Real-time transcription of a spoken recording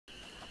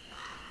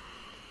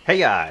Hey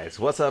guys,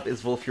 what's up?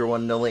 It's Volf, your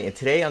one and only, and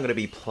today I'm going to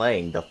be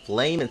playing The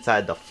Flame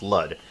Inside the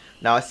Flood.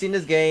 Now, I seen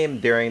this game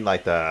during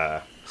like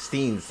the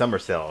Steam summer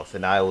sales,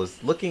 and I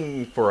was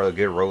looking for a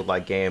good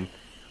roguelike game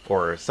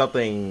or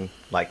something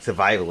like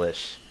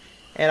survivalish,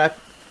 and I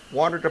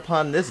wandered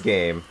upon this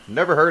game.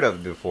 Never heard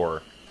of it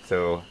before,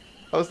 so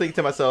I was thinking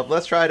to myself,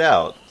 let's try it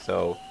out.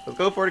 So let's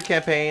go for the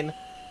campaign.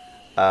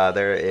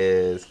 There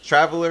is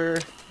Traveler,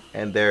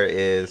 and there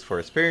is for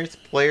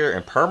experienced player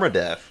and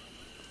permadeath.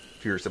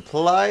 Fewer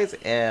supplies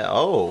and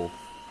oh,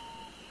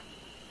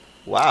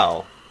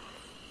 wow.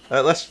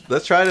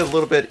 Let's try it a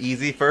little bit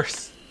easy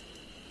first.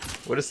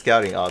 What are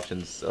scouting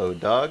options? Oh,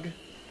 Doug,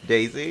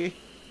 Daisy.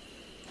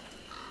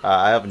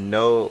 I have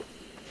no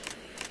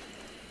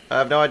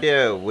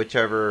idea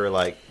whichever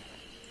like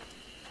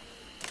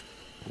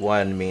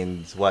one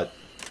means what.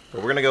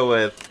 But we're gonna go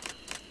with.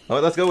 Oh,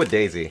 let's go with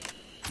Daisy.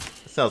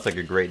 That sounds like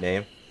a great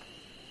name.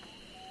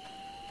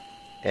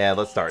 And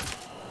let's start.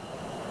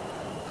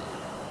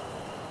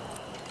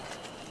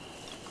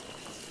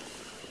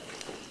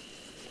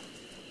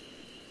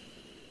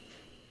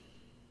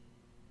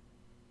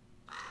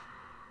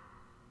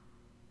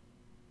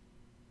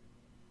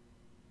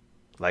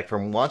 Like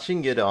from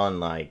watching it on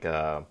like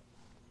the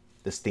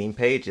Steam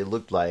page, it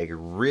looked like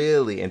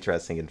really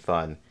interesting and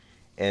fun,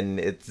 and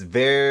it's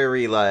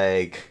very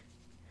like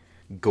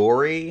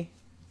gory,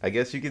 I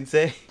guess you can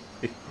say.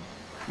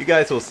 You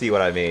guys will see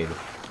what I mean.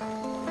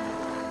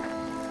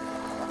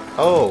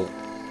 Oh,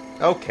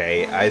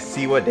 okay, I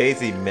see what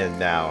Daisy meant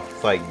now.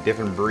 It's like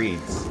different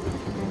breeds,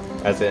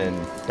 as in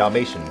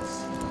Dalmatians.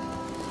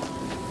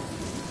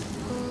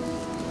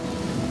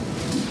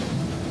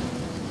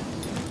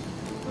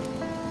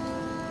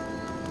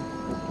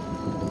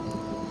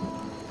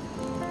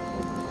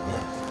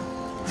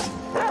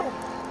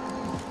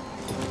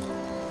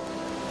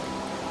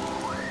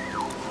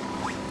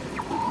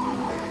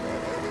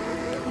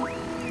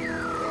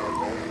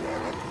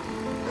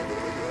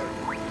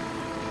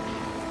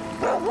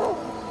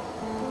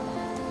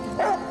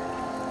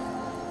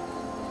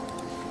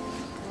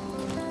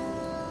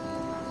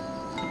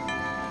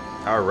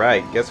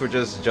 Alright, guess we're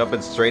just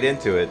jumping straight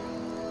into it.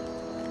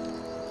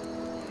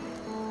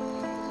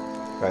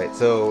 Alright,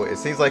 so it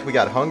seems like we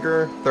got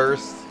hunger,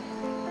 thirst,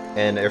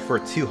 and if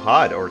we're too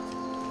hot or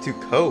too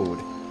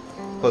cold.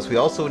 Plus we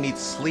also need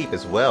sleep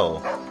as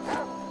well.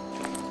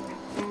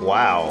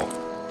 Wow.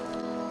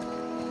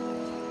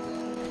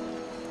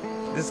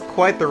 This is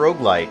quite the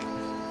roguelike.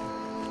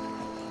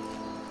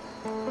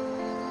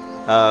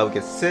 We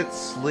can sit,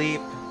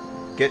 sleep,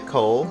 get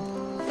coal.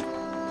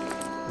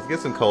 Let's get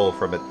some coal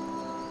from it.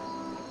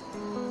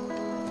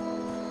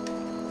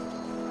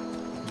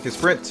 You can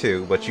sprint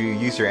too, but you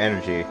use your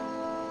energy.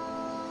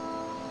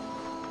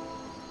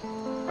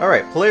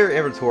 Alright, player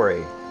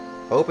inventory.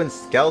 Open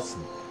Scout's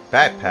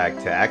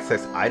backpack to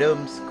access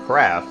items,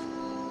 craft,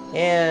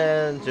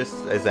 and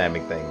just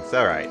examine things.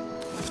 Alright.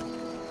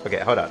 Okay,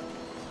 hold on.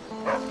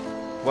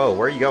 Whoa,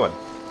 where are you going?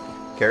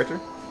 Character?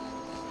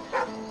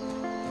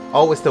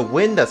 Oh, it's the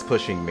wind that's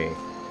pushing me.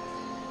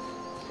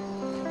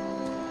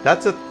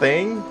 That's a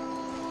thing?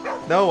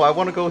 No, I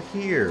want to go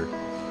here.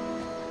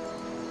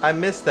 I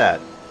missed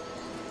that.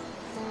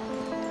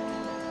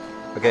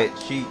 Okay,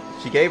 she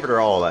gave it her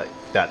all at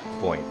that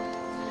point.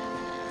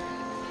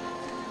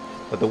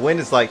 But the wind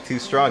is like too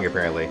strong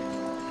apparently.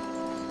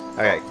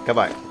 Okay, come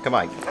on, come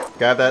on.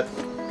 Grab that.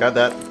 Grab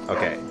that.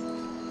 Okay.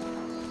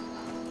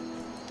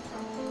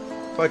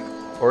 Fuck.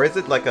 Or is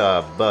it like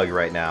a bug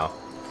right now?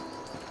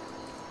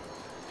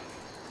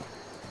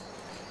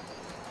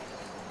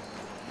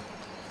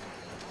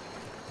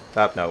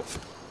 Oh, no.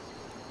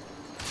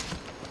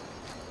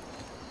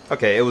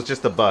 Okay, it was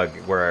just a bug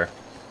where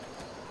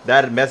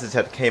that message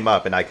had came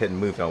up and I couldn't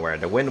move nowhere.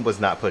 The wind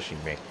was not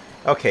pushing me.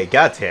 Okay,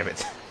 god damn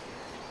it.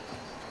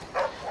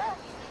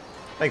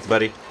 Thanks,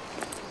 buddy.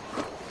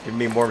 Give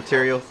me more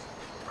materials.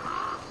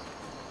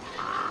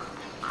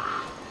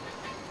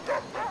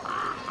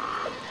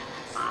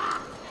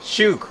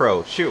 Shoo,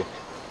 crow, shoo.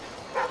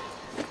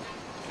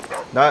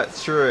 Not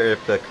sure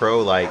if the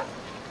crow, like,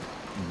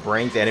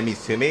 brings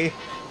enemies to me.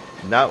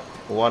 Not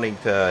wanting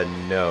to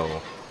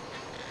know.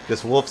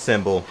 This wolf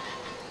symbol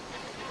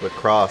with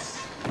cross.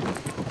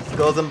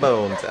 Skulls and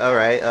bones.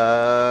 Alright,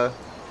 let's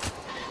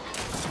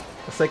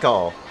take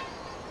all.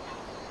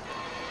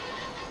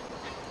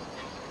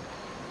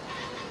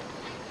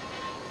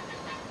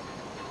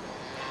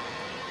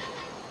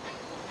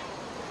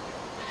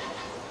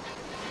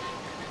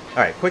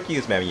 Alright, quick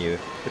use menu.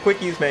 The quick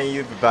use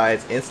menu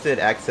provides instant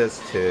access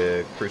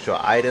to crucial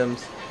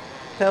items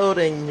held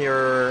in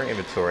your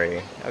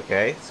inventory.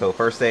 Okay, so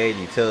first aid,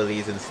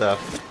 utilities and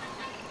stuff.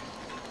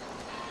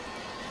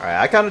 Alright,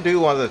 I kind of do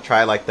want to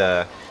try like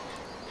the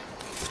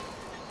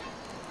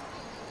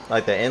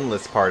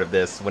endless part of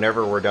this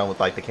whenever we're done with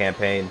like the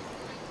campaign.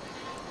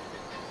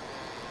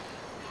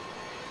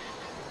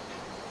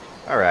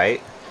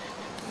 Alright.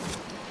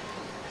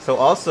 So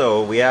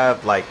also, we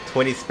have like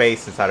 20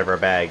 space inside of our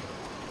bag.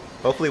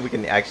 Hopefully we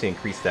can actually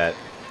increase that.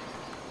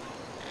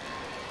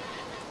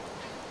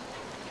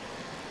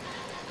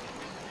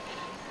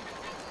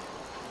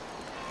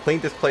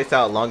 Cleaned this place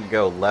out long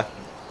ago. Left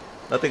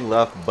nothing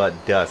left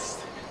but dust.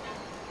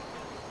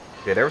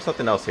 Okay, there was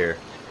something else here.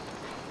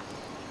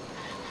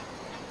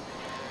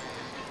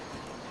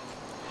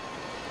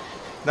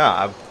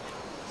 Nah,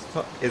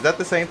 is that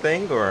the same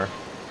thing or?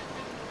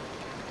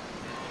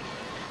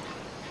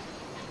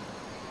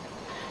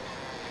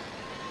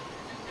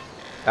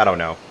 I don't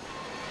know.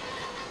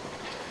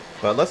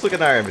 But let's look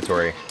at our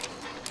inventory.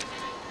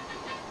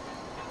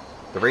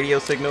 The radio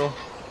signal.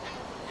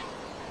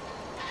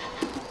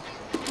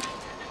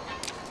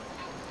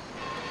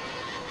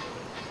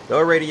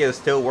 The radio is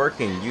still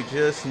working. You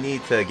just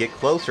need to get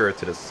closer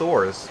to the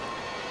source.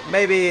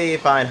 Maybe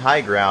find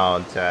high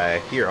ground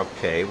here.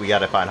 Okay, we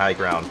gotta find high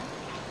ground.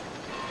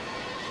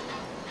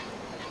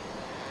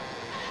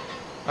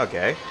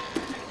 Okay.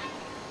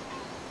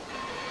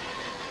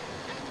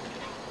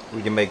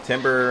 We can make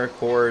timber,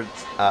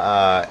 cords,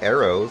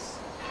 arrows,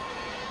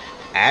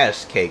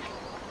 ash cake,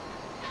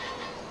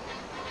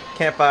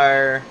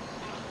 campfire.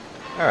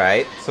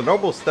 Alright, so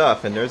normal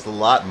stuff, and there's a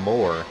lot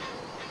more.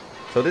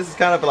 So this is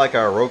kind of like a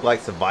roguelike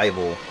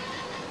survival.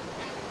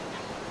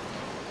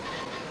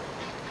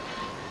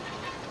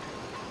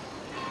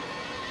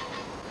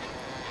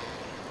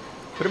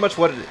 Pretty much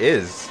what it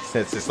is,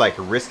 since it's like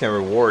risk and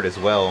reward as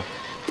well.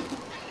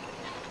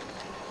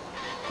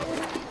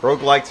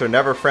 Roguelikes are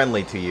never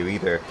friendly to you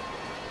either.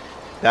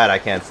 That I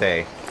can't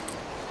say.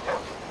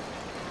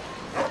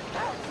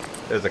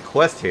 There's a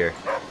quest here.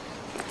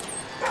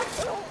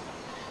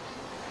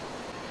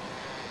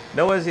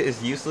 No one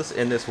is useless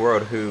in this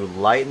world who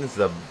lightens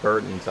the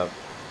burdens of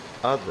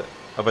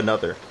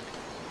another.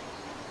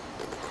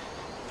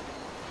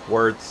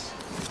 Words.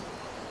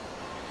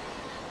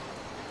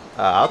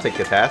 I'll take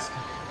the task.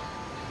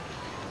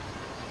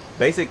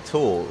 Basic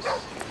tools.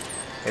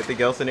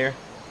 Anything else in here?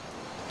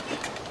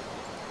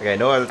 Okay,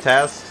 no other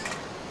tasks.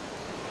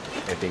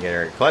 Anything in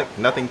here? Collect?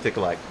 Nothing to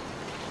collect.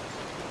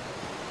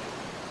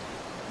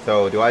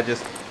 So, do I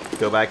just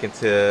go back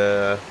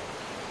into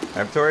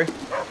inventory?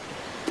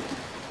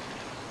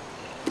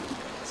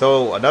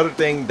 So, another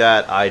thing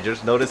that I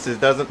just noticed is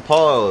it doesn't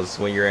pause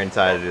when you're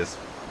inside of this,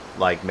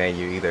 like,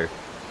 menu either.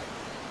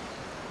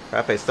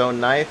 Craft a stone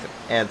knife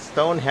and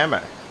stone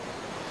hammer.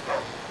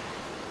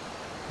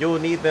 You'll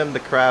need them to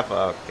craft.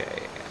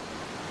 Okay.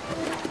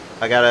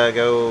 I gotta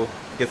go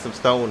get some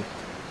stone.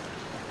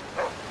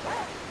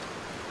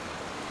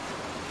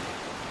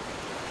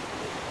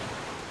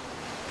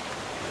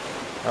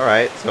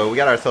 Alright, so we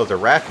got ourselves a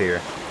raft here.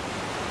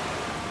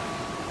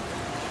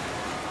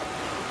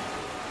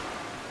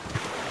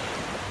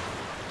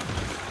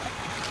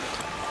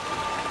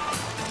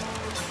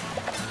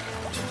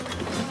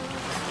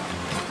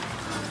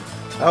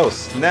 Oh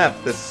snap,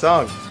 this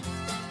song.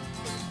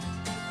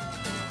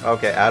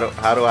 Okay, how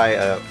do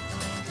I,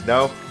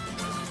 no?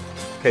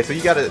 Okay, so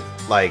you gotta,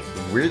 like,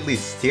 weirdly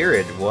steer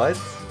it, what?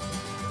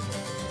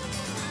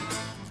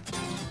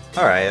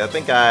 Alright, I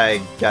think I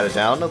got it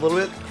down a little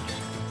bit.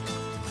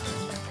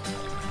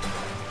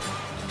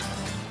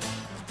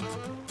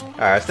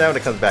 Alright, stamina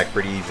comes back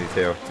pretty easy,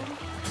 too.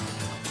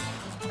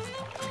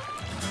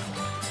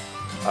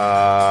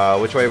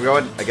 Which way are we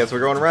going? I guess we're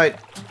going right.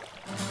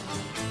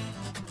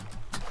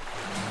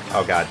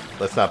 Oh god,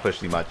 let's not push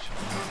too much.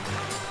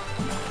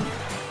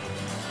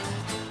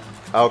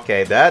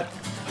 Okay, that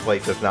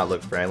place does not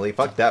look friendly.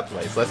 Fuck that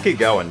place. Let's keep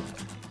going.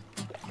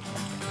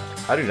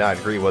 I do not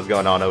agree with what's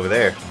going on over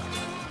there.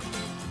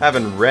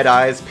 Having red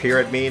eyes peer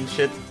at me and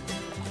shit.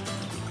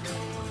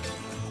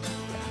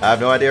 I have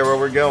no idea where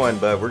we're going,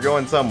 but we're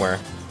going somewhere.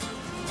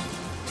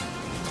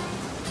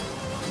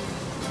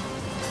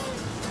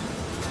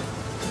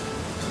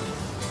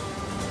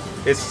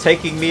 It's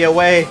taking me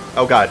away.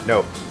 Oh god,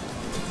 no.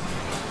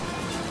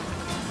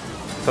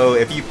 So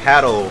if you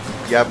paddle,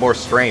 you have more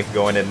strength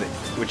going in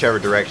whichever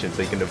direction,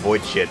 so you can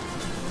avoid shit.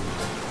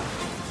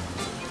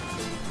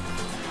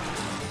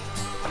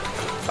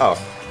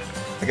 Oh.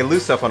 I can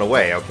lose stuff on the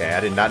way. Okay, I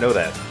did not know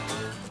that.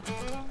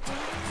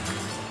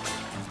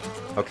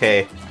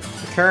 Okay.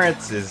 The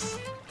currents is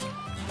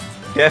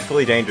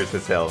definitely dangerous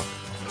as hell.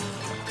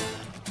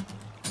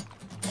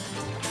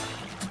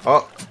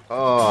 Oh.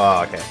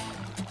 Oh, okay.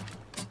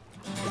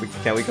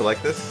 Can we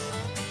collect this?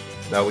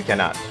 No, we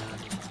cannot.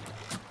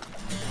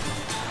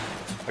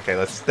 Okay,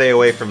 let's stay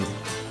away from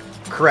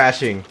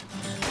crashing.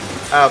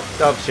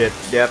 Oh shit.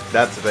 Yep,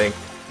 that's the thing.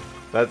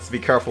 Let's be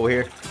careful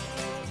here.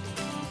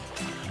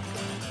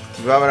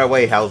 Move out of our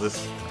way,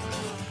 houses.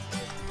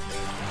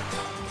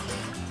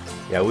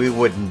 Yeah, we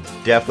would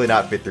definitely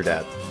not fit through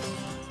that.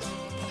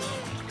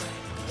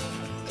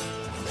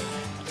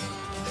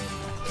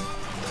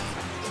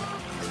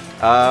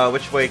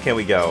 Which way can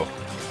we go?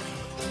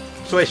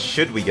 Which way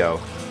should we go?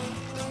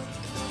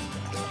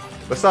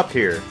 What's up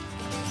here?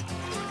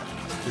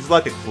 This is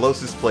like the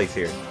closest place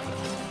here.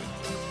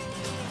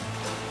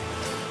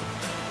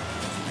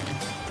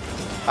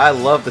 I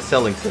love the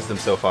selling system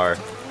so far.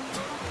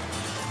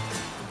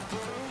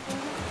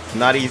 It's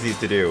not easy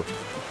to do.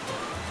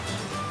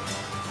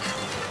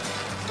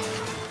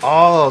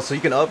 Oh, so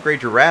you can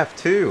upgrade your raft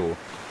too.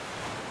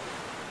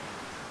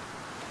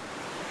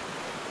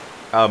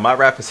 My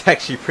raft is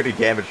actually pretty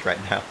damaged right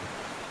now.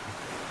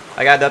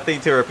 I got nothing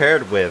to repair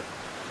it with.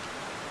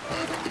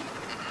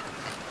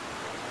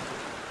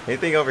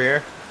 Anything over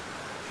here?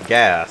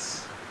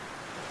 Gas.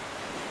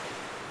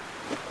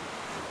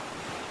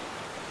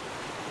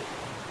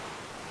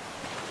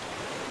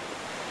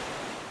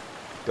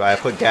 Do I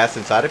put gas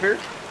inside of here?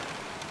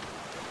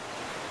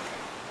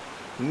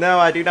 No,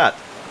 I do not.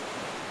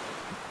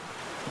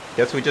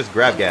 Guess we just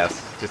grab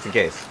gas, just in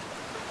case.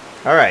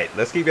 Alright,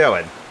 let's keep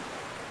going.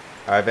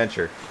 Our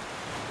adventure.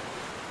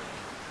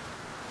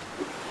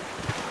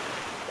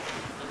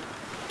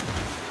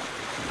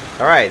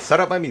 Alright,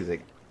 start up my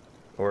music.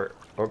 Or,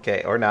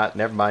 okay, or not.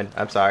 Never mind.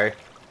 I'm sorry.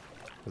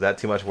 Was that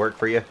too much work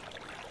for you?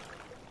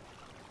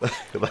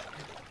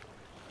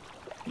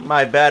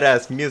 My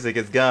badass music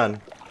is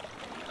gone.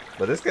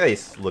 But this guy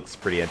looks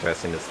pretty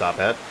interesting to stop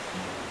at.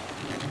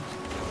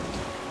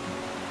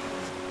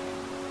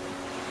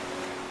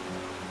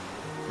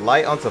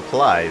 Light on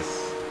supplies.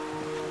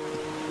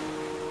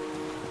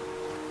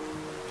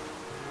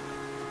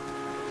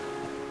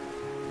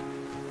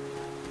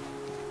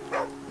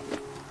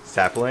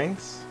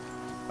 Saplings.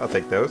 I'll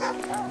take those.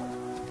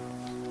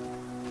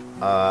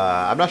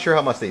 I'm not sure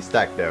how much they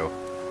stack though.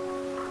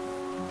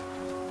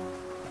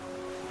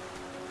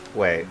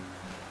 Wait.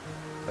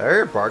 Did I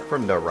hear bark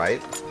from the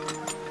right?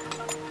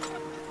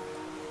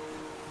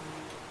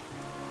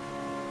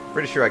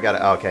 Pretty sure I got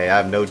it. Okay, I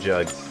have no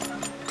jugs.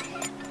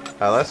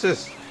 Let's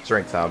just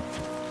drink some.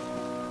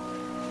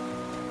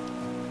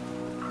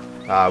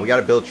 We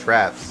gotta build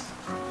traps.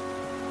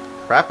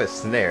 Trap a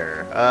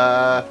snare.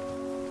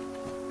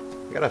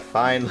 We gotta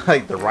find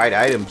like the right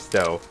items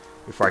though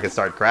before I can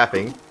start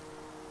crafting.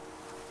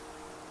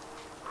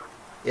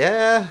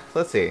 Yeah,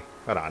 let's see.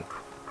 Hold on.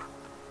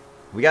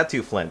 We got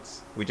 2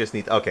 flints. We just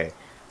need okay.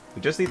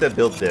 We just need to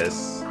build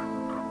this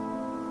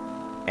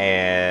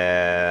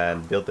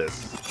and build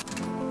this.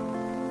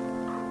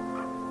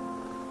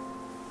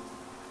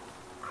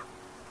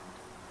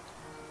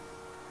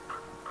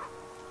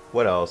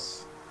 What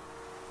else?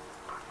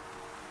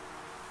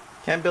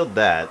 Can't build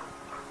that.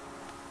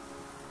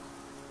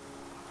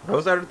 What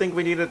was the other thing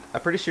we needed?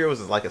 I'm pretty sure it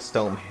was like a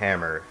stone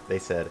hammer, they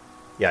said.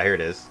 Yeah, here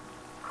it is.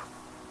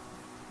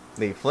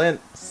 The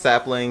flint,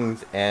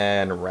 saplings,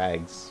 and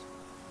rags.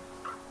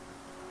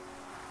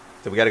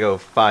 So we gotta go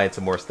find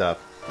some more stuff.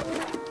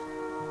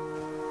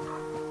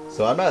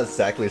 So I'm not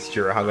exactly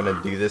sure how I'm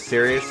gonna do this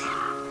series.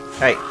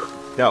 Hey,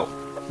 no,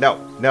 no,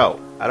 no.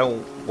 I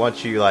don't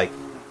want you, like,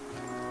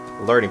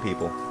 alerting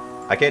people.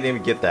 I can't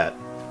even get that.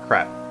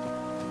 Crap.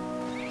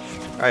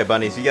 Alright,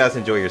 bunnies, you guys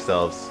enjoy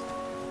yourselves.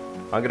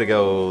 I'm gonna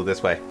go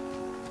this way.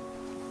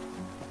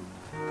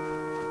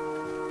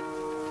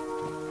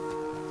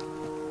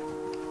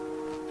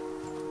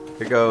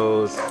 Here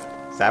goes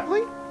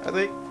sapling, I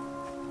think.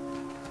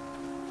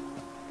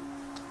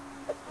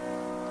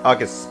 Oh, I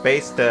get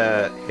space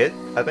to hit,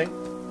 I think.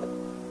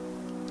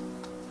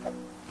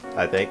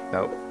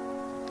 Nope.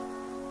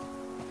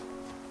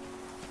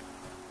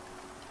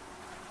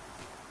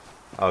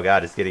 Oh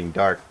god, it's getting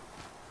dark.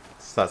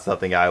 It's not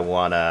something I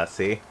wanna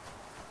see.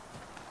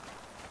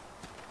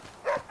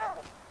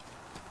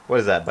 What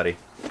is that, buddy?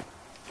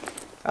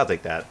 I'll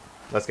take that.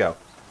 Let's go.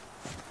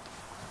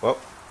 Whoa.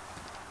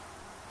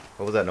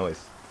 What was that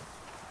noise?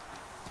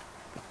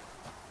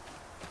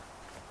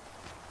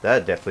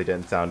 That definitely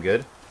didn't sound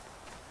good.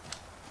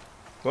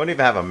 We don't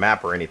even have a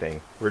map or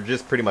anything. We're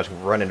just pretty much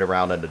running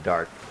around in the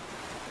dark.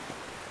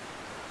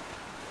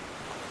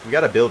 We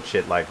gotta build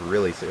shit like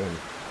really soon.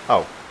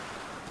 Oh.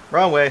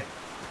 Wrong way.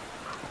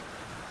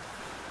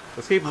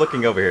 Let's keep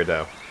looking over here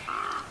though.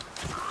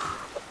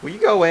 Will you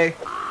go away?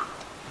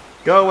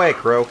 Go away,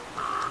 crow.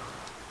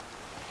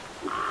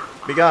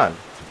 Be gone.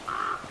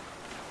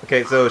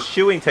 Okay, so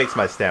shooing takes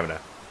my stamina.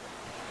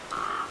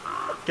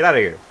 Get out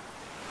of here.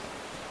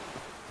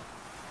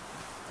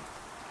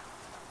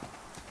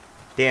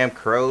 Damn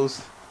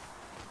crows.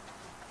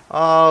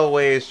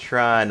 Always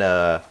trying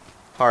to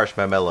harsh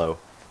my mellow.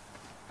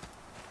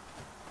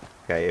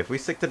 Okay, if we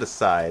stick to the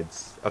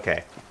sides...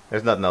 Okay,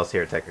 there's nothing else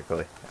here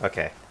technically.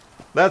 Okay,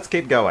 let's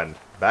keep going.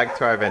 Back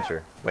to our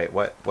adventure. Wait,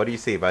 what do you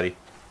see, buddy?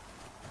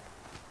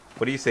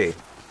 What do you see?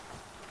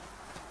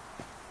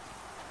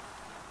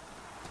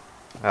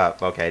 Oh,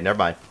 okay, never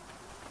mind.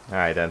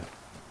 Alright then.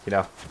 You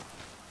know.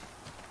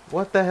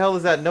 What the hell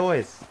is that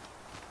noise?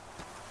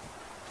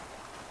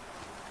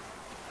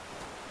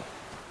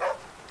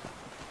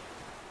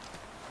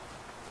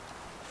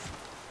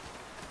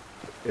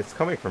 It's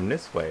coming from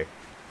this way.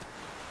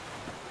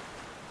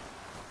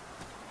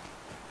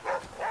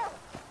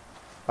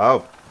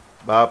 Oh,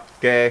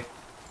 okay.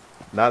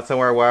 Not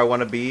somewhere where I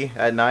want to be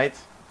at night.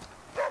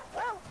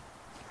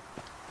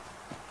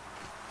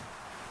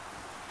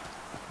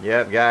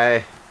 Yep,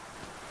 guy.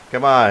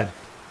 Come on.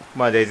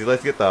 Come on, Daisy.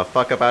 Let's get the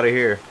fuck up out of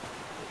here.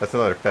 That's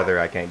another feather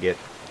I can't get.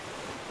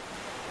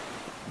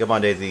 Come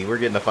on, Daisy. We're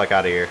getting the fuck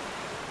out of here.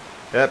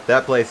 Yep,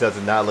 that place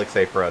does not look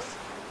safe for us.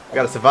 We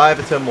gotta survive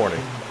until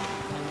morning.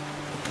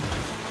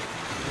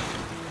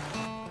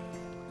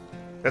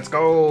 Let's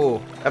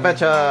go!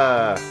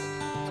 Adventure!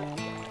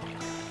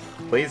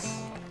 Please?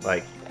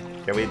 Like,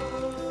 can we...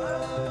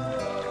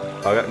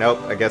 Oh,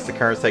 nope. I guess the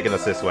current's taking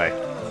us this way.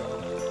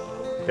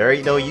 There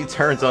ain't no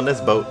U-turns on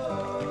this boat.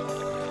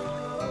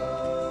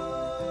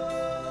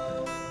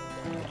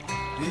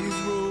 These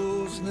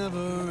roads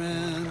never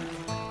end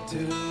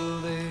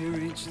till they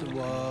reach the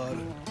water.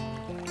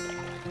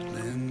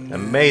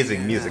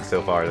 Amazing music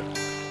so far.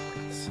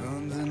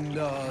 Sons and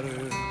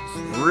daughters.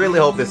 Really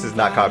hope this is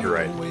not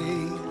copyright.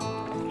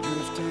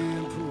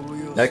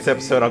 Next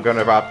episode I'm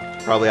gonna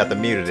probably have to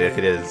mute it if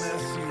it is.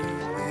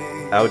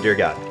 Oh dear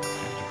God.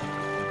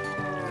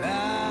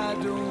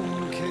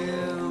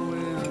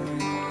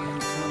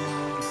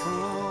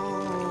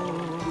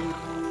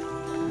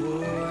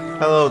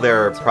 Hello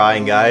there,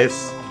 prying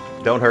guys.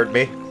 Don't hurt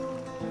me.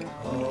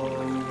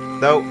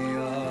 Nope.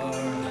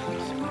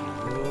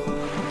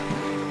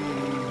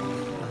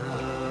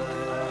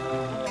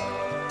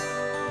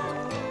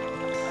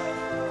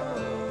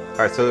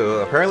 Alright, so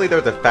apparently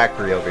there's a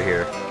factory over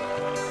here.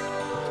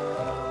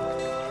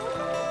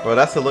 Well,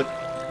 that's the look.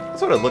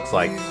 That's what it looks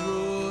like.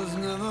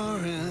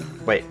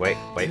 Wait.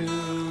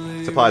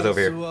 Supplies over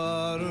here.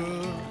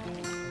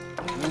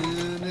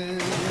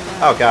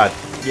 Oh God.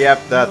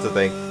 Yep, that's the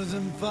thing.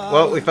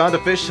 Well, we found a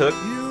fish hook.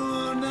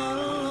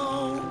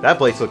 That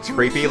place looks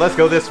creepy. Let's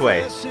go this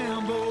way.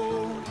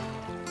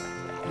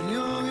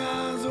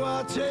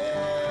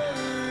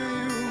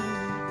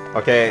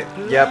 Okay.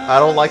 Yep. I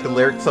don't like the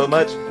lyrics so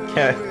much.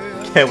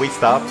 Can we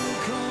stop?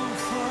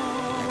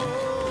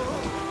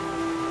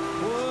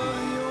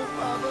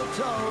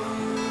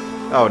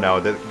 Oh no,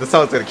 the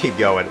song's gonna keep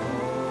going.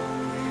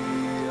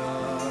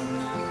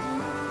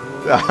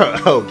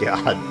 Oh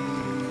God.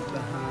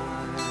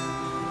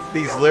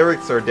 These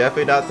lyrics are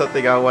definitely not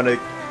something I want to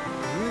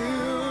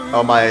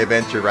on my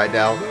adventure right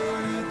now.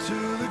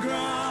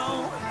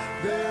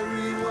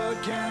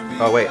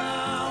 Oh wait.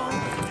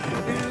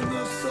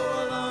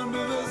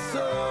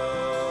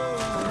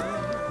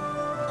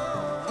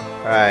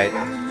 Alright.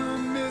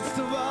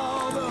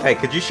 Hey,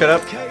 could you shut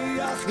up?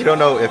 We don't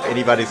know if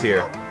anybody's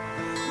here.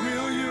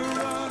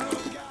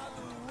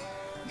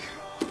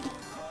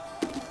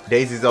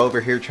 Daisy's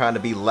over here trying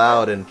to be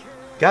loud and...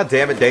 God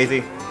damn it,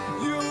 Daisy.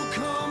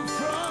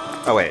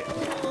 Oh, wait.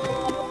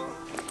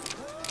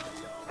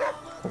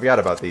 I forgot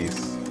about these.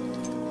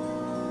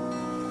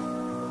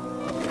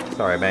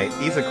 Sorry, mate.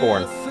 Eat some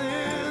corn.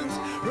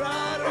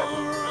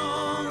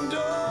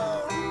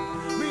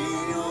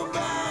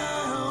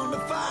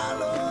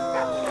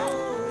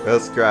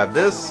 Let's grab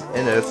this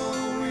and this.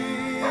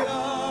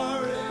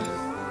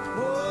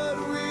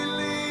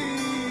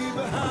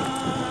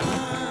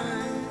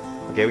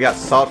 Okay, we got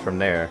salt from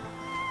there.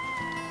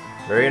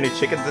 Are there any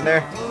chickens in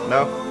there?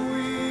 No?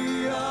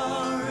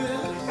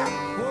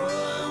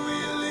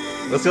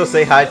 Let's go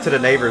say hi to the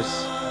neighbors.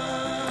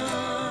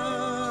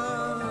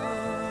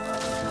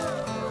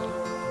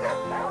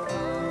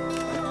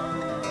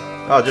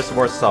 Oh, just some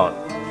more salt.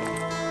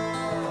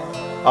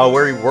 Oh,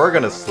 where we were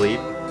gonna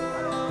sleep.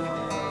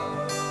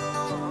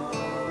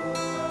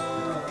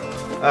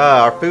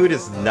 Our food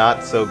is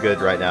not so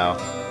good right now.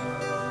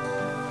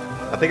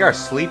 I think our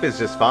sleep is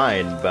just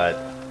fine, but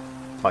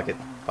fuck it.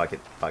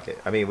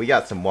 I mean, we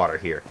got some water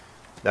here.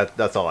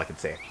 That's all I can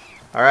say.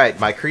 Alright,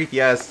 my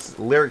creepy ass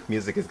lyric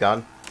music is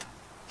gone.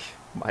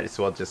 Might as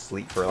well just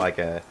sleep for like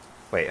a...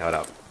 Wait, hold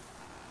up.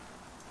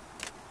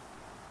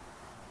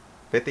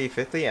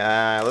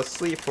 50-50? Let's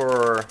sleep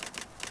for...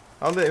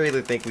 I don't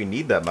really think we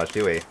need that much,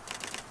 do we?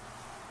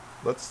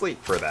 Let's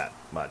sleep for that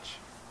much.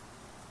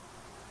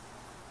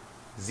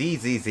 Z.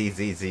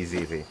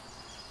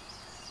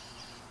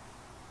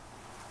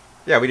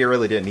 Yeah, we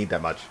really didn't need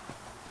that much.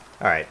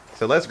 Alright,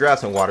 so let's grab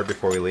some water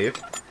before we leave.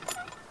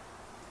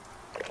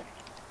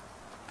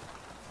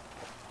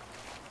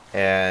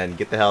 And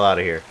get the hell out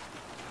of here.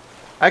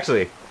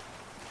 Actually,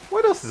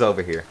 what else is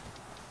over here?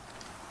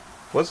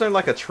 Wasn't there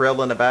like a trail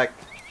in the back?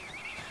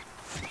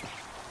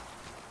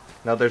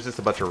 No, there's just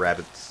a bunch of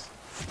rabbits.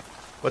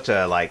 Bunch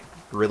of like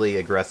really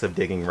aggressive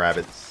digging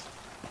rabbits.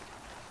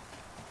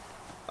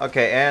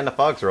 Okay, and the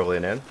fog's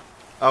rolling in.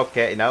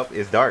 Okay, nope,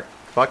 it's dark.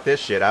 Fuck this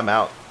shit, I'm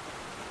out.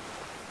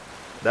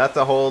 That's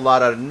a whole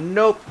lot of...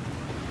 Nope!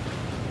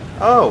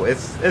 Oh,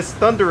 it's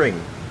thundering.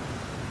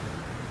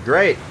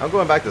 Great, I'm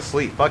going back to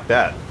sleep. Fuck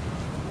that.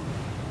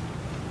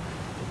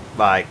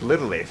 Like,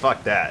 literally,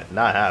 fuck that.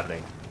 Not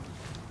happening.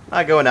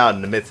 Not going out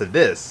in the midst of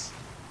this.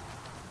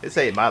 This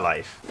ain't my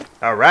life.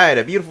 Alright,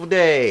 a beautiful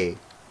day.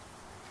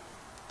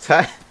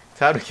 Time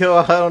to go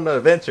out on an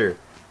adventure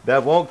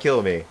that won't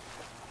kill me.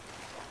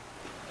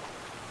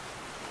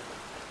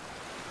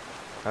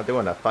 I'm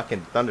doing a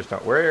fucking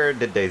thunderstorm. Where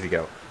did Daisy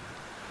go?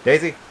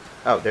 Daisy?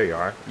 Oh, there you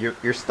are.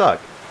 You're stuck.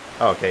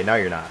 Oh, okay, now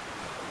you're not.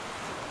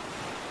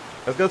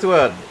 Let's go to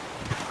a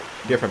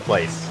different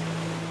place.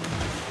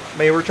 I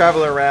mean, we're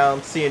traveling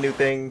around, seeing new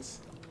things.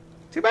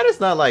 Too bad it's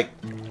not like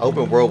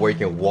open world where you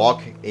can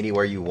walk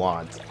anywhere you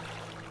want.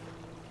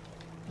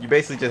 You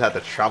basically just have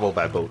to travel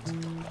by boat.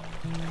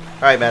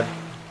 Alright, man.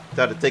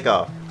 Time to take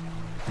off.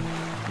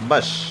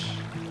 Mush.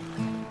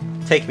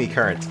 Take me,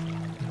 current.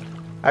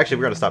 Actually,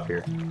 we're gonna stop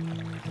here.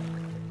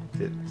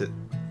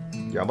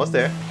 You're almost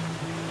there.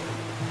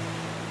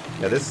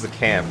 Yeah, this is a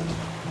camp.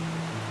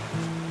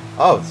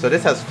 Oh, so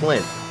this has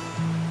flint.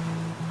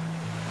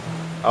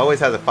 Always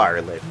has a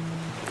fire lit.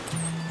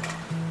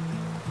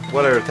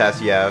 What other tasks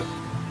do you have?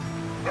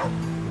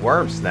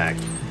 Worm snack.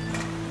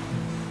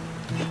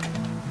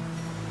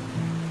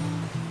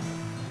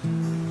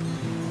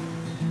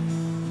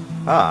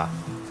 Ah.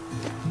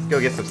 Let's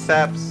go get some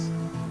saps.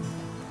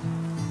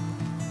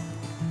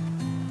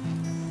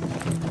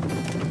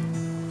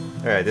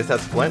 Alright, this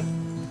has flint.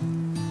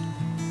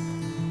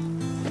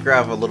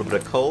 Grab a little bit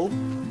of coal.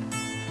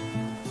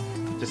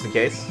 Just in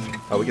case.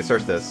 Oh, we can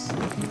search this.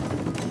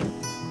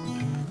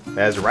 It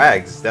has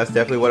rags. That's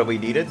definitely what we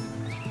needed.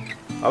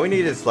 All we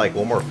need is like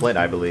one more flint,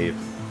 I believe.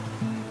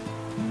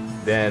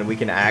 Then we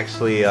can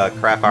actually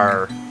craft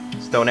our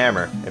stone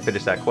hammer and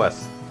finish that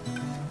quest.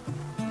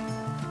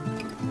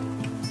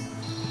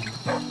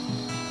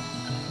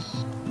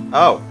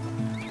 Oh!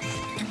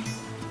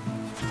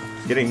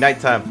 It's getting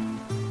nighttime.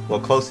 Well,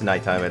 close to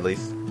nighttime at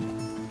least.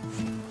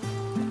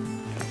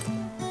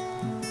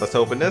 Let's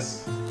open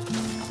this.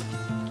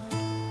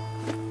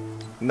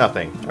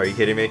 Nothing. Are you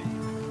kidding me?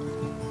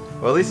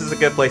 Well, at least it's a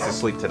good place to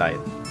sleep tonight.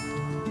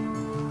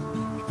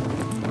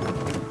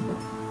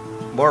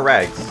 More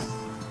rags.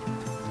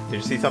 Did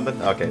you see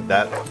something? Okay,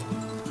 that.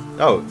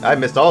 Oh, I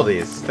missed all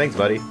these. Thanks,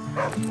 buddy.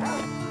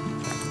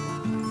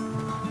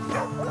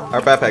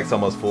 Our backpack's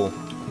almost full.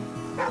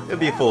 It'll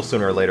be full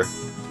sooner or later.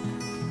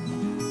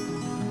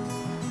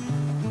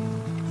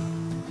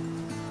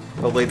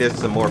 Hopefully there's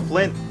some more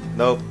flint.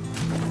 Nope.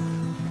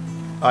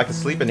 Oh, I can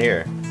sleep in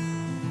here.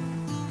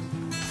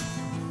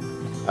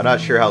 I'm not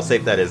sure how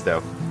safe that is,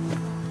 though.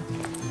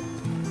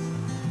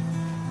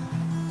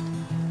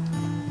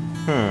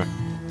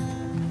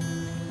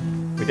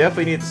 We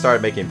definitely need to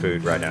start making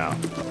food right now.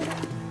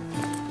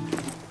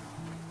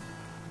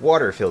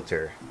 Water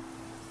filter.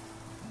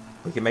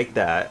 We can make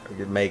that. We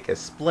can make a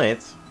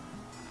splint.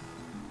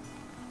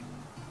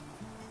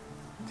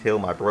 Heal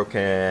my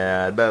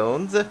broken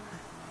bones. How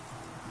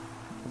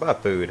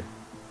about food?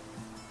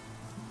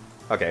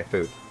 Okay,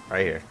 food.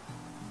 Right here.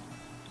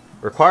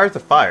 Requires a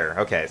fire.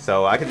 Okay,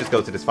 so I can just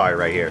go to this fire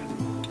right here.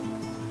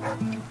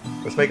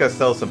 Let's make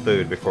ourselves some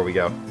food before we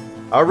go.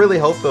 I really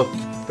hope the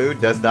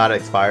food does not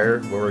expire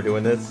when we're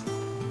doing this.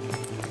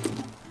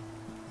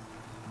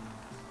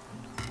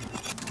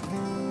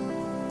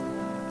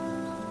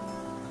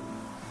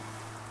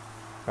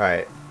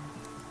 Alright.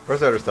 Where's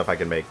the other stuff I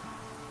can make?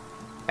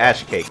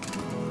 Ash cake.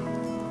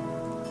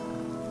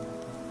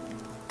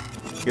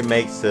 You can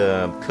make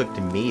some cooked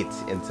meat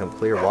in some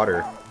clear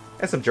water.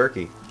 And some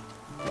jerky.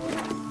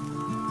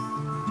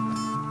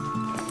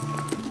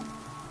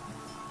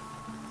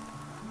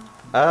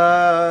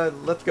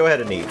 Let's go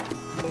ahead and eat.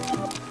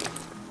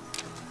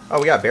 Oh,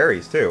 we got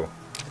berries too.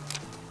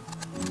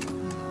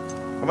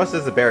 How much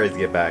does the berries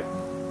get back?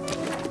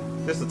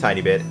 Just a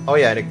tiny bit. Oh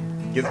yeah, and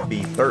it gives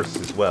me thirst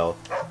as well.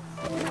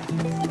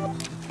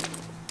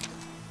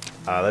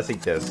 Let's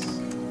eat this.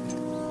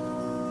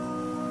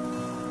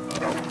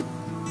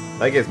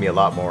 That gives me a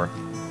lot more.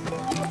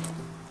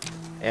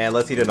 And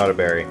let's eat another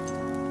berry.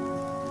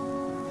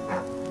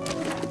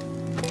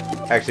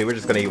 Actually, we're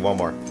just gonna eat one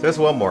more. Just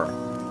one more.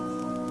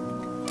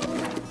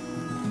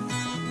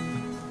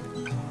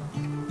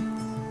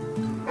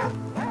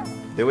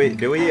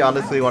 Do we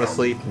honestly want to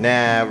sleep?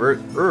 Nah,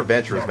 we're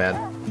adventurers,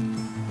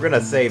 man. We're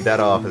gonna save that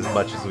off as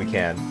much as we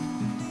can.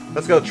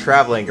 Let's go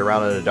traveling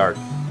around in the dark.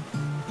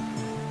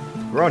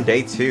 We're on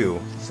day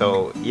 2,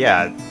 so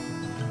yeah,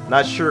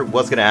 not sure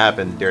what's gonna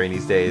happen during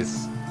these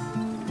days.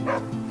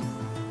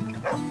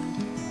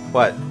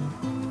 What?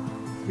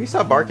 Can you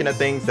stop barking at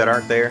things that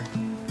aren't there?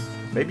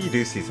 Maybe you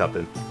do see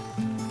something.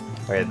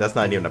 Alright, that's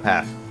not even a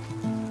path.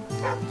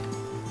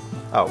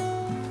 Oh.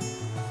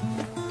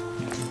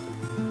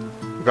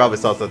 You probably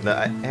saw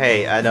something.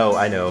 Hey, I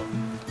know.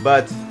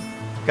 But,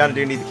 kinda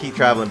do need to keep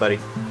traveling, buddy.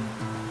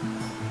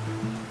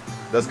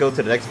 Let's go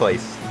to the next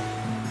place.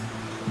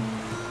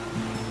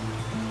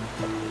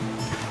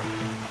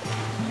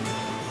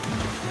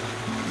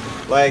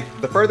 Like,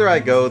 the further I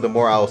go, the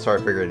more I'll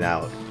start figuring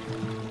out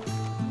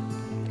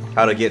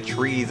how to get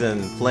trees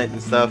and flint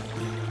and stuff.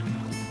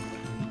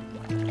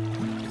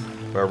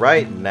 But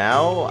right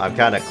now, I'm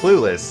kind of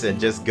clueless and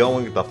just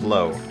going with the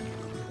flow.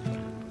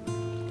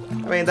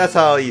 I mean, that's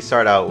how you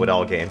start out with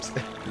all games.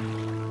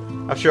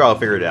 I'm sure I'll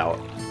figure it out.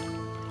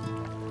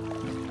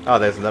 Oh,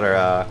 there's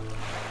another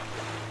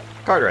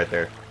card right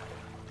there.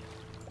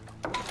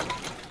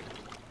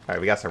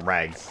 Alright, we got some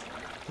rags.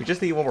 We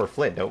just need one more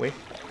flint, don't we?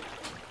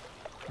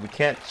 We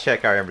can't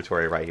check our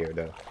inventory right here,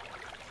 though.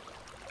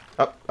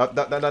 Oh,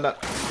 no.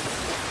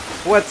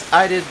 What?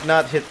 I did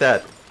not hit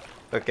that.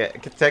 Okay,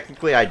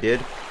 technically I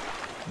did.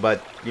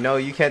 But, you know,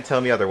 you can't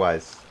tell me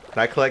otherwise.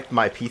 Can I collect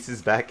my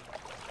pieces back?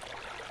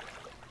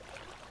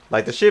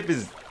 Like, the ship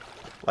is...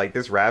 Like,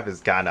 this raft is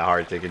kind of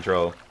hard to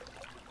control.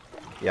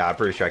 Yeah, I'm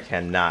pretty sure I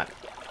cannot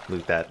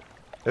loot that.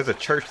 There's a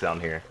church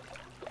down here.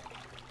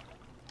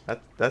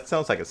 That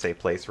sounds like a safe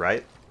place,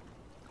 right?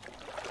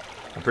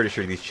 I'm pretty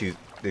sure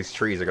these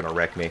trees are gonna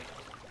wreck me.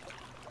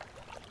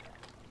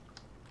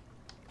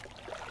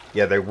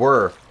 Yeah, they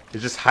were.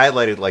 It's just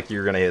highlighted like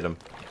you're gonna hit them.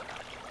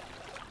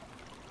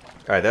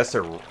 Alright, that's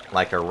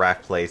like a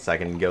raft place I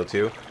can go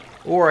to.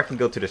 Or I can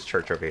go to this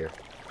church over here.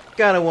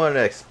 Kinda want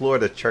to explore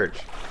the church.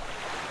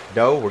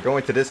 No, we're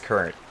going to this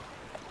current.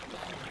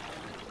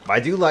 I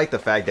do like the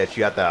fact that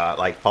you have to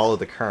like follow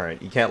the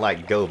current. You can't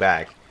like go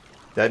back.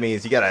 That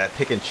means you gotta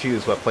pick and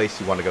choose what place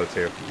you want to go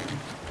to.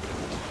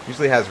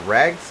 Usually has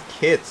rags,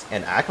 kits,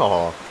 and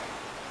alcohol.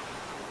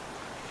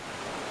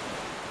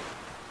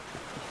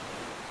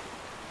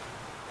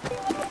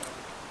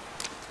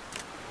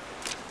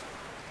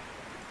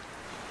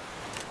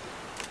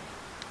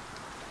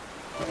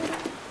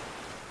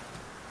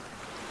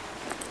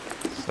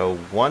 So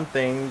one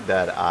thing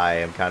that I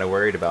am kind of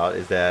worried about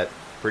is that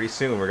pretty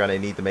soon we're gonna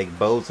need to make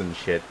bows and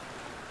shit.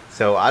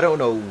 So I don't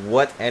know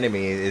what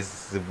enemy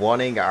is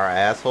wanting our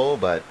asshole,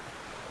 but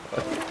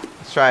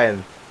let's try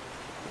and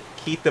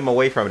keep them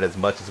away from it as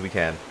much as we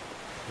can.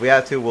 If we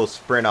have to, we'll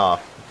sprint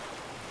off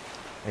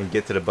and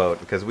get to the boat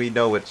because we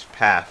know which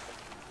path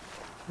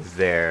is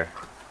there.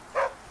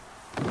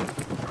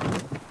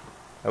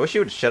 I wish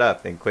you would shut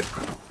up and quit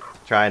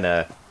trying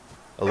to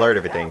alert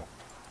everything.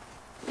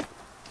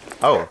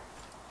 Oh.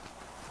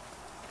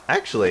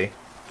 Actually,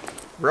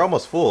 we're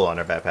almost full on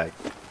our backpack.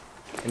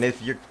 And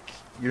if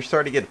you're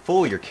starting to get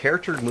full, your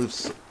character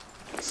moves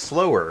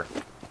slower.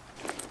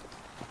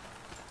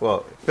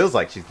 Well, it feels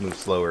like she's moved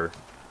slower.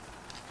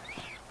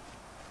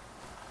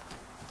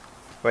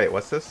 Wait,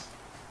 what's this?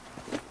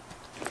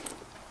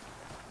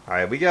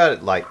 Alright, we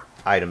got, like,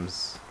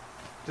 items.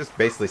 Just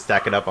basically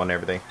stacking up on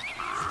everything.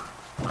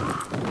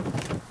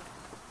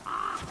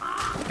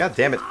 God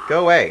damn it,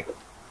 go away!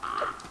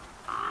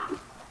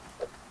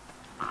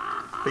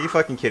 Are you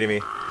fucking kidding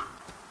me?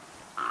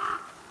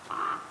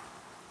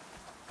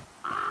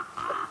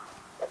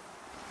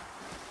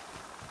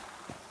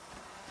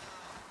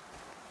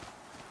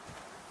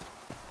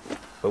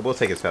 But we'll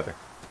take his feather.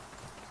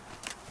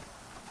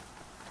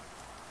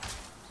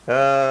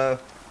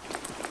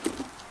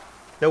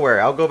 Don't worry,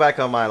 I'll go back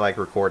on my like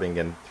recording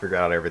and figure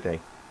out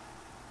everything.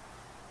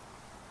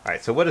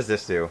 Alright, so what does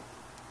this do?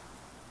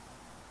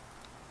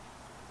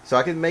 So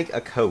I can make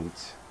a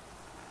coat.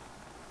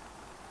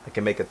 I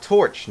can make a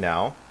torch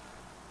now.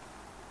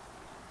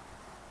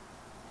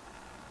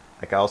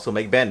 I can also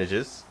make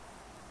bandages.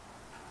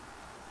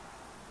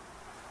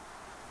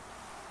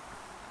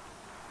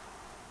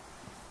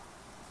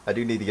 I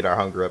do need to get our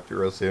hunger up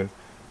real soon.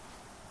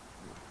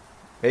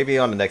 Maybe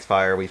on the next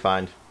fire we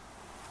find.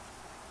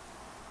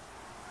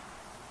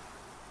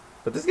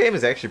 But this game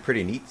is actually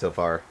pretty neat so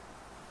far.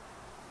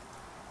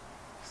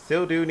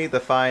 Still do need to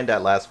find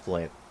that last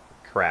flint.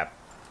 Crap.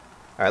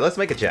 Alright, let's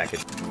make a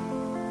jacket.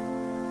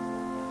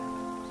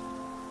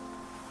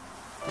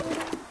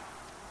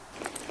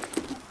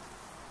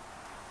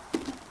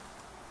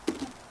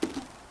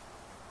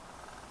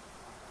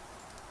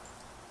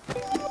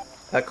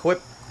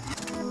 Equip.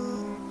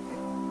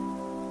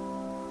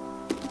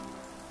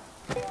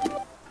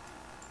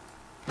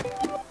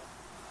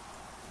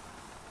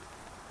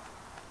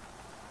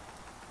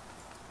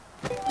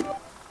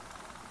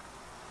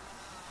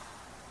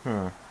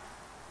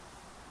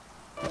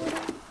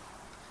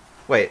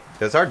 Wait,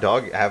 does our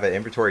dog have an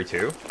inventory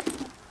too?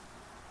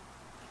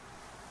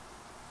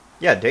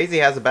 Yeah, Daisy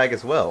has a bag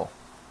as well.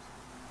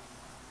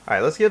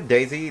 Alright, let's give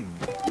Daisy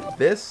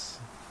this.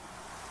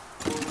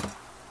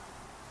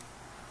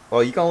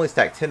 Well, you can only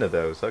stack 10 of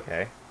those.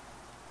 Okay.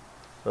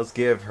 Let's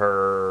give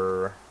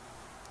her...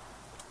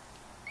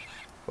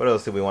 What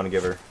else do we want to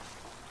give her?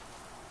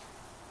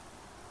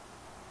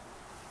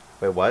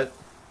 Wait, what?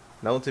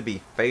 Known to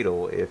be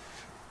fatal if...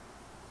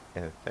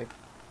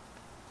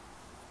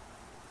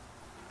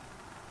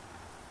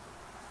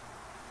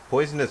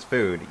 Poisonous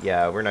food.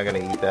 Yeah, we're not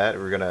going to eat that.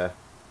 We're going to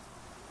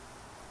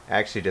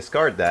actually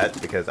discard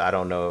that because I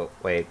don't know...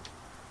 Wait.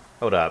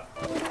 Hold up.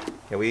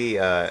 Can we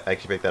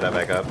actually pick that up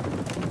back up?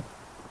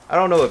 I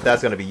don't know if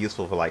that's going to be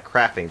useful for, like,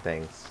 crafting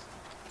things.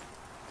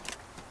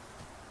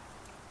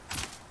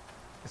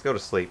 Let's go to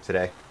sleep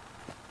today.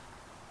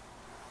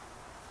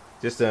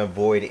 Just to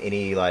avoid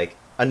any, like,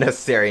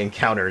 unnecessary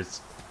encounters.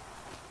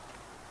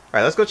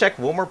 Alright, let's go check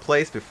one more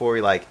place before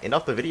we, like, end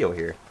off the video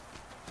here.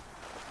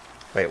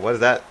 Wait, what is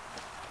that?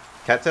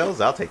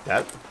 Cattails? I'll take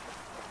that.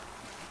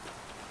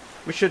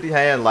 We should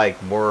hand,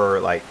 like, more,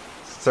 like,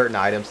 certain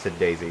items to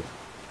Daisy.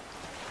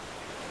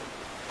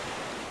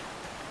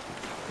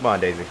 Come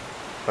on, Daisy.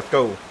 Let's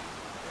go.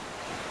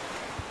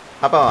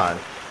 Hop on.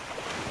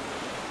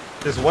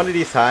 Just one of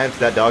these times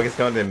that dog is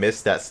going to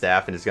miss that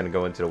staff and is going to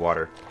go into the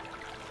water.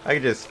 I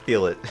can just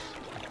feel it.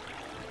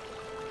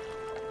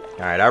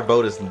 Alright, our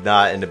boat is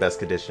not in the best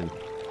condition.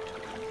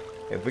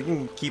 If we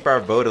can keep our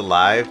boat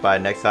alive by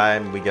next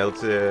time we go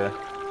to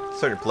a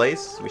certain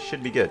place, we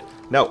should be good.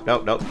 No,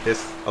 no, no.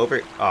 This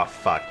over... Oh,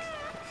 fuck.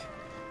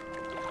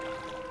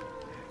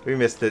 We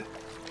missed it.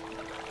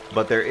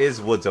 But there is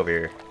woods over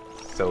here.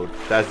 So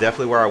that's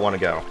definitely where I want to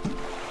go.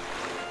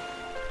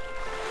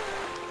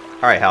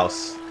 Alright,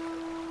 house.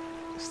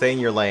 Stay in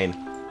your lane.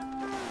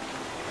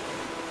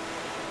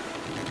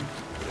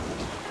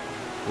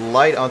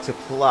 Light on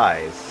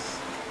supplies.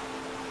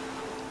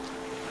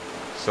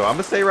 So I'm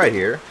gonna stay right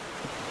here.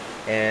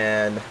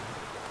 And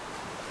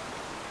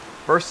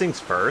first things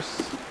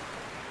first,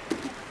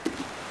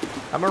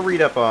 I'm gonna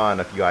read up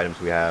on a few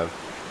items we have.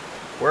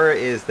 Where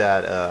is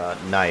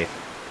that knife?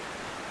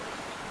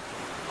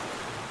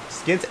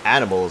 Skins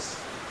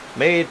animals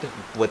made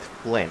with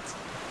flint.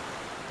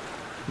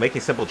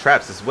 Making simple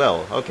traps as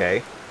well.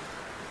 Okay.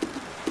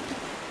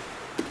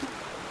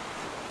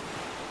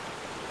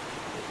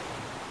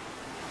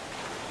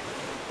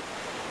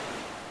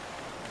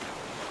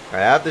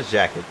 Alright, I have this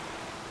jacket.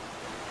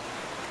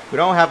 We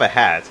don't have a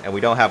hat, and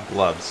we don't have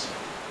gloves.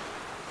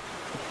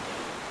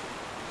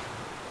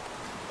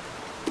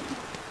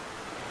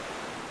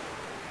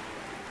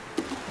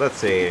 Let's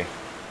see.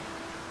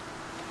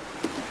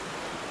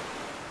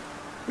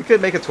 We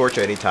could make a torch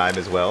at any time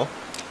as well.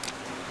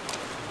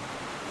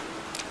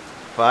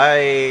 If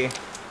I...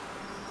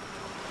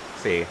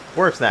 Let's see.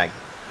 Worm snack.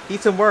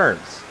 Eat some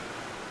worms.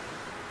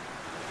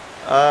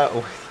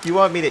 You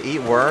want me to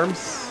eat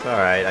worms?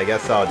 Alright, I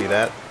guess I'll do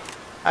that.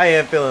 I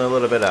am feeling a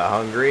little bit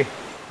hungry.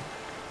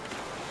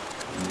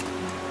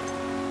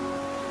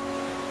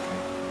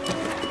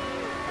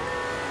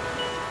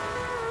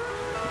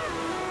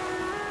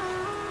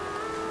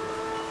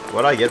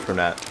 What do I get from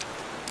that?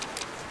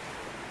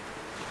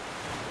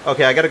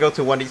 Okay, I gotta go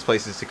to one of these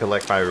places to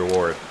collect my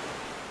reward.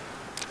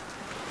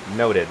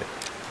 Noted.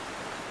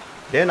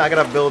 Then I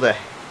gotta build a...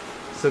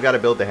 Still gotta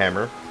build the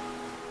hammer.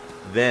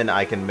 Then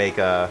I can make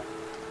a...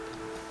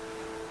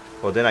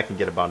 Well, then I can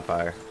get a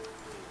bonfire.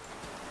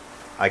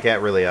 I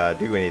can't really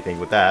do anything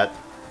with that.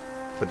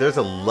 But there's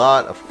a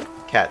lot of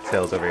cat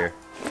tails over here.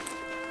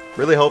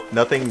 Really hope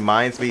nothing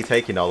minds me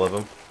taking all of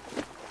them.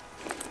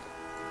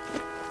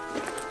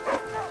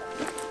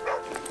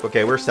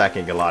 Okay, we're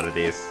stacking a lot of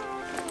these.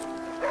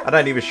 I'm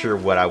not even sure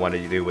what I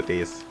wanted to do with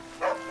these.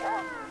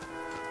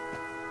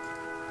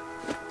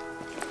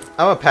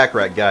 I'm a pack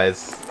rat,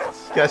 guys.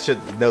 You guys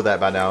should know that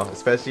by now,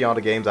 especially on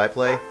the games I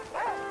play.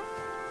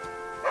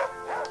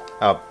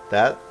 Oh,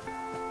 that?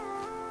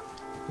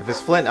 If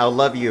it's flint, I'll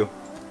love you.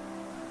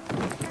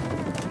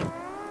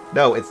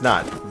 No, it's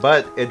not.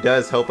 But it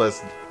does help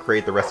us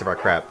create the rest of our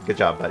crap. Good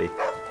job, buddy.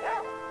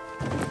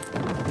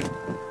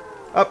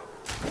 Oh,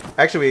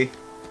 actually,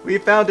 we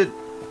found it.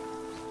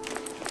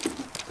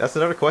 That's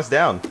another quest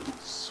down.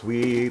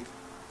 Sweet.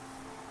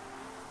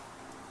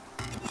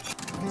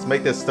 Let's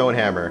make this stone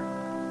hammer.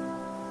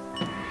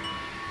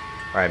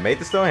 Alright, made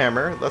the stone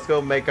hammer. Let's go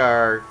make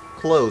our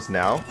clothes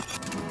now.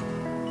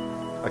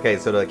 Okay,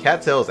 so the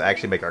cattails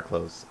actually make our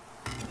clothes.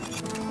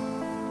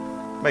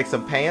 Make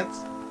some pants.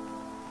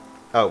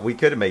 Oh, we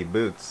could have made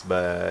boots,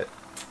 but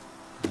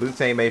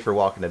boots ain't made for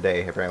walking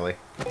today, apparently.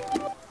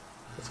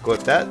 Let's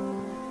equip that.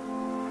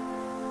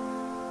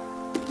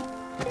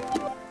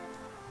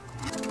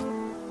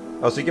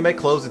 Oh, so you can make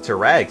clothes into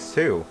rags,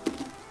 too.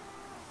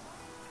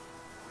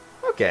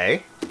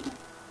 Okay.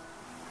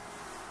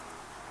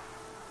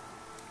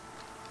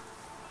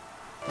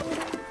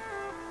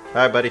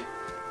 Alright, buddy.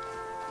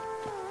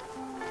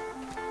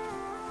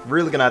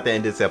 Really gonna have to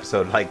end this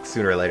episode, like,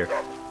 sooner or later.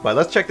 But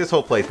let's check this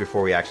whole place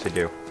before we actually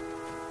do.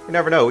 You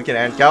never know, we can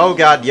end... Oh,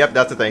 God, yep,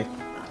 that's the thing.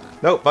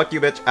 Nope, fuck you,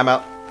 bitch. I'm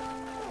out.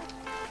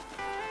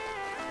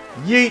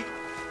 Yeet!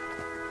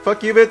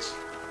 Fuck you, bitch.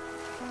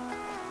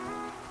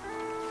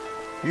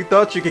 You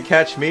thought you could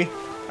catch me?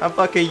 I'm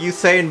fucking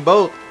Usain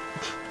Bolt.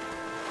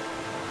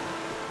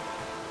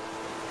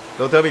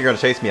 Don't tell me you're gonna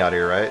chase me out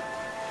here, right?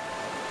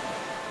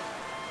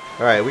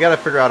 Alright, we gotta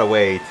figure out a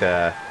way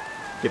to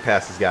get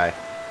past this guy.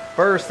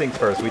 First things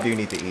first, we do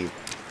need to eat.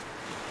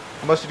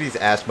 How much do these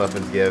ash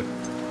muffins give?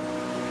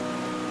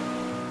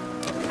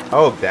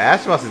 Oh, the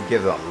ash muffins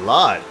gives a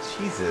lot.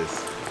 Jesus.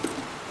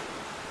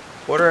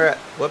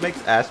 What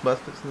makes ash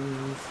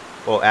muffins?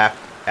 Well,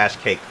 ash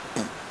cake.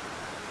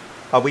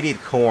 Oh, we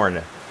need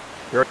corn.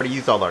 We already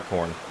used all our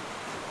corn.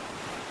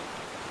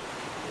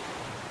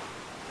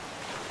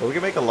 Well, we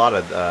can make a lot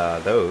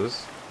of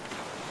those.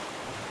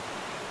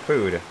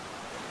 Food.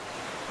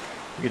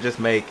 We could just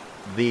make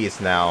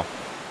these now.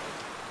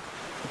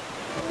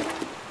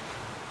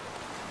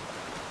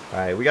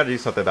 Alright, we gotta do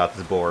something about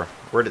this boar.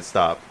 Where'd it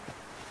stop?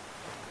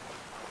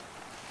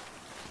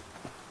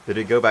 Did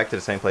it go back to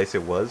the same place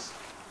it was?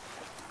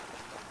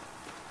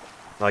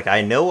 Like,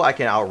 I know I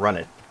can outrun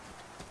it.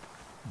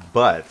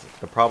 But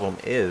the problem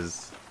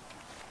is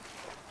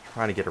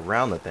trying to get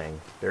around the thing.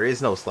 There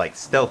is no, like,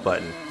 stealth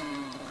button.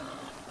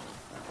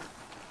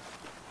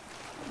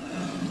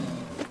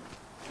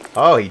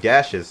 Oh, he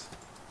dashes.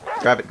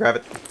 Grab it, grab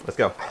it. Let's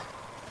go.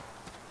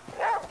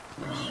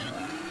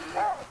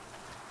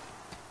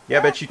 Yeah,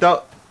 bet you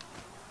thought.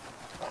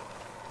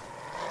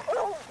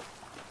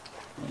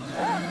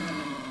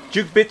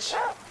 Juke, bitch.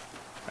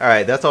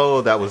 Alright, that's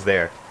all that was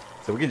there.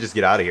 So we can just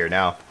get out of here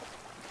now.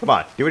 Come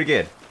on, do it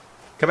again.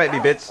 Come at me,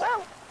 bitch.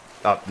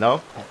 Oh,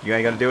 no? You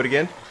ain't gonna do it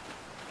again?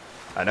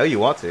 I know you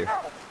want to.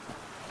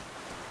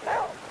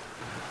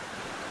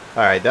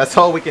 Alright, that's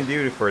all we can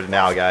do for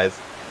now, guys.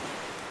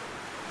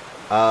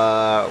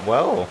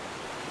 Well.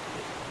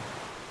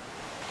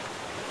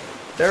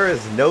 There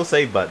is no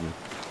save button.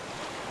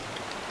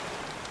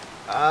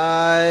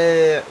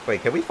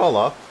 Wait, can we fall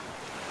off?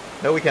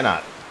 No, we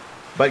cannot.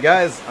 But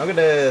guys, I'm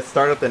gonna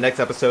start up the next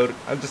episode.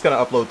 I'm just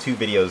gonna upload 2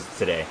 videos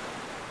today.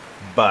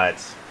 But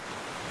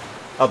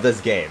of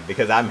this game,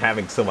 because I'm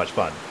having so much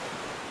fun.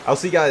 I'll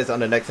see you guys on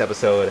the next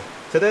episode.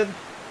 Till then,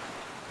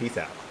 peace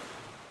out.